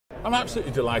I'm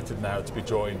absolutely delighted now to be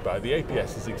joined by the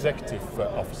APS's Executive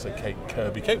Officer, Kate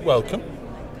Kirby. Kate, welcome.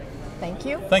 Thank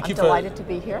you. I'm delighted to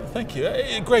be here. Thank you.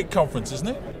 A great conference, isn't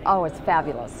it? Oh, it's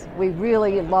fabulous. We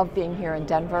really love being here in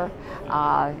Denver.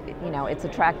 It's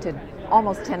attracted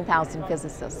almost 10,000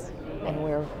 physicists, and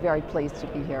we're very pleased to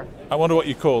be here. I wonder what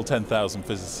you call 10,000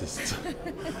 physicists.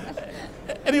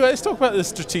 Anyway, let's talk about the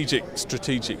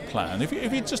strategic plan. If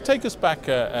you just take us back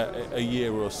a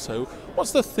year or so,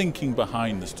 what's the thinking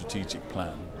behind the strategic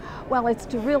plan? Well, it's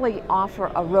to really offer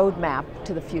a roadmap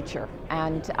to the future.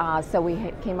 And so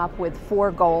we came up with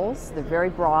 4 goals. They're very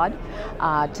broad,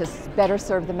 to better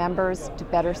serve the members, to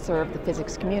better serve the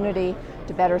physics community,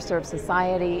 to better serve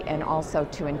society, and also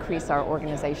to increase our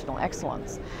organizational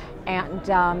excellence. And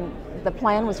the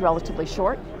plan was relatively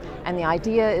short. And the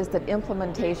idea is that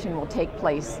implementation will take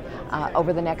place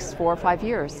over the next 4 or 5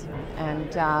 years,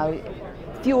 and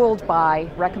fueled by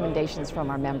recommendations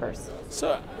from our members.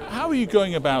 So how are you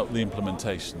going about the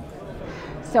implementation?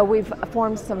 So we've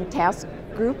formed some task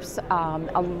groups.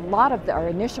 A lot of our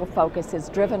initial focus is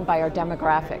driven by our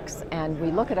demographics, and we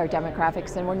look at our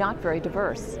demographics and we're not very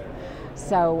diverse.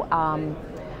 So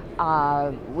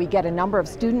we get a number of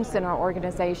students in our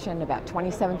organization. About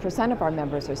 27% of our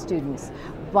members are students.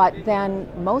 But then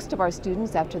most of our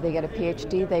students, after they get a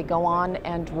PhD, they go on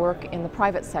and work in the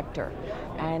private sector.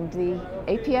 And the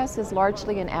APS is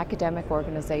largely an academic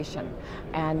organization.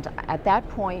 And at that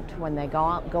point, when they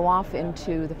go off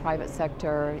into the private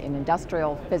sector in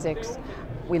industrial physics,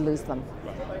 we lose them.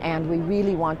 And we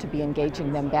really want to be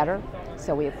engaging them better.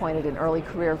 So we appointed an early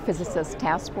career physicist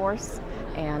task force,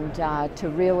 and to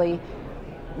really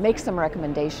make some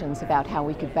recommendations about how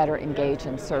we could better engage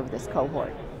and serve this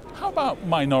cohort. How about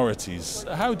minorities?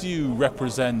 How do you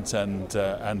represent and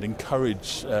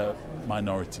encourage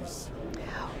minorities?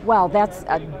 Well, that's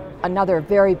another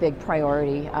very big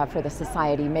priority for the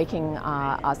society, making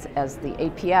us as the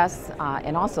APS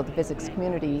and also the physics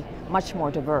community much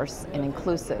more diverse and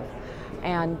inclusive.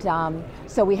 And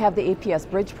so we have the APS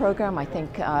Bridge program. I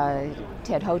think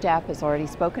Ted Hodap has already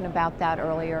spoken about that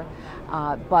earlier.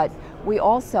 But we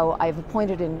also, I've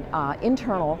appointed an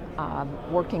internal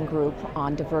working group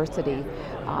on diversity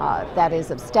that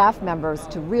is of staff members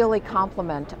to really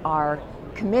complement our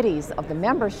committees of the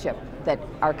membership that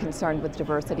are concerned with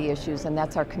diversity issues, and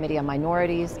that's our Committee on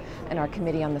Minorities and our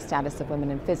Committee on the Status of Women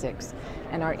in Physics.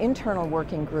 And our internal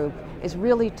working group is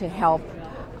really to help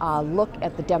look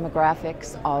at the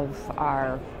demographics of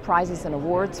our prizes and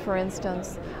awards, for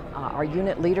instance, our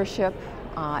unit leadership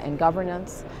and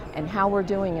governance, and how we're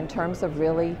doing in terms of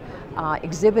really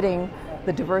exhibiting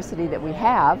the diversity that we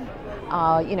have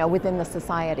within the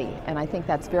society. And I think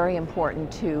that's very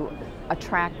important to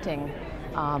attracting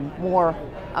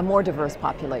a more diverse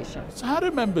population. So how do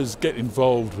members get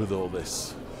involved with all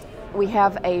this? We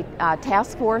have a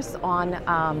task force on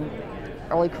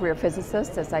early career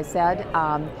physicists, as I said.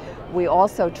 We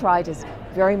also try to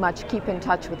very much keep in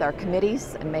touch with our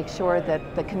committees and make sure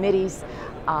that the committees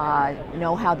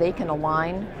know how they can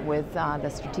align with the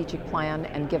strategic plan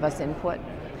and give us input.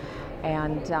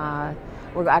 And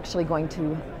we're actually going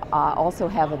to also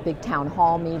have a big town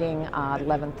hall meeting at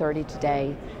 11:30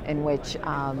 today, in which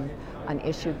an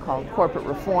issue called corporate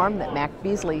reform that Mac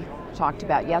Beasley talked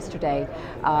about yesterday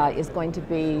is going to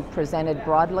be presented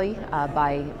broadly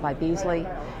by Beasley,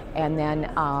 and then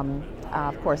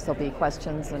of course there'll be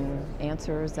questions and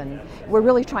answers, and we're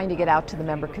really trying to get out to the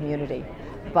member community,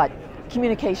 but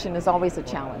communication is always a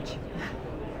challenge.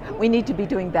 We need to be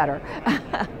doing better.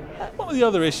 One of the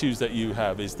other issues that you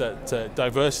have is that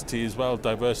diversity as well,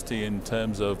 diversity in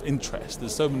terms of interest.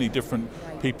 There's so many different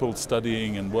people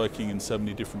studying and working in so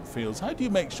many different fields. How do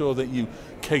you make sure that you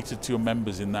cater to your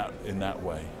members in that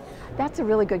way? That's a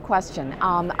really good question.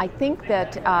 I think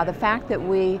that the fact that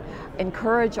we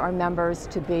encourage our members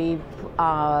to be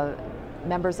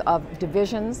members of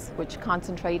divisions which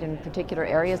concentrate in particular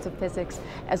areas of physics,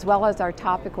 as well as our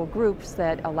topical groups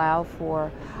that allow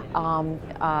for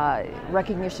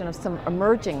recognition of some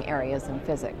emerging areas in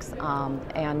physics.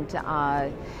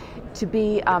 To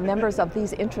be members of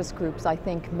these interest groups, I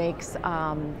think, makes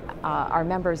our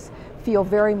members feel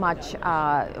very much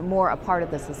more a part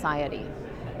of the society.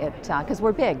 Because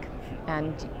we're big,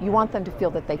 and you want them to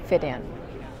feel that they fit in.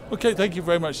 Okay, thank you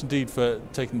very much indeed for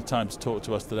taking the time to talk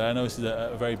to us today. I know this is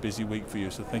a very busy week for you,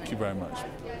 so thank you very much.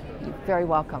 You're very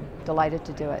welcome. Delighted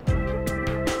to do it.